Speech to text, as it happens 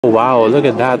Oh, wow, look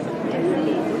at that.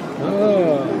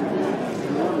 Oh.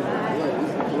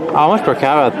 How much per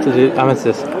carat? How much is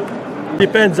this?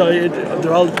 Depends.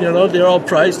 They're all, they're all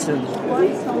priced. And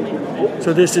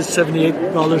so this is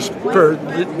 $78 per,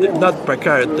 not per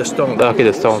carat, the stone. Okay,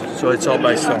 the stone. So it's all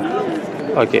by stone.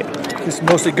 Okay. It's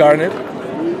mostly garnet.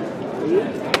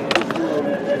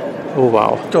 Oh,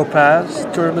 wow. Topaz,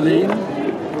 tourmaline.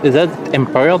 Is that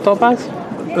imperial topaz?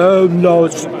 No,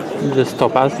 it's Just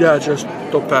topaz? yeah, just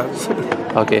topaz.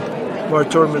 Okay. More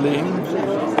tourmaline.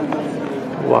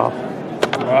 Wow.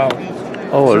 Wow.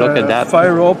 Oh, look at that.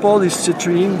 Fire opal, these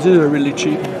citrines, these are really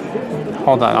cheap.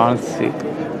 Hold on, I want to see.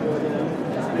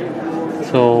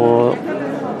 So,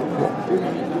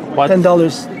 what?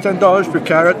 $10 per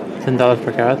carat. $10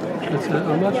 per carat?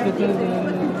 How much it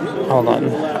is? Hold on.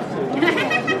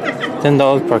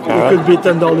 $10 per It carat. could be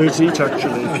 $10 each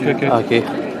actually. Okay.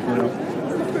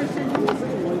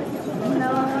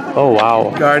 Oh,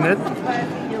 wow. Garnet,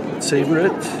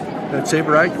 saberite,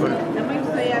 saberite,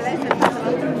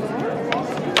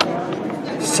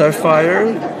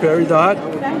 sapphire, peridot.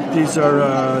 These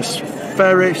are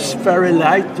very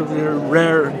light. They're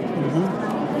rare.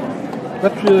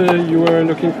 What you were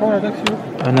looking for,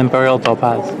 Alexio? An imperial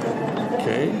topaz.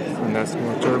 Okay, and that's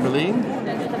more tourmaline.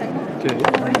 Okay.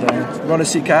 And, want to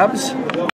see cabs?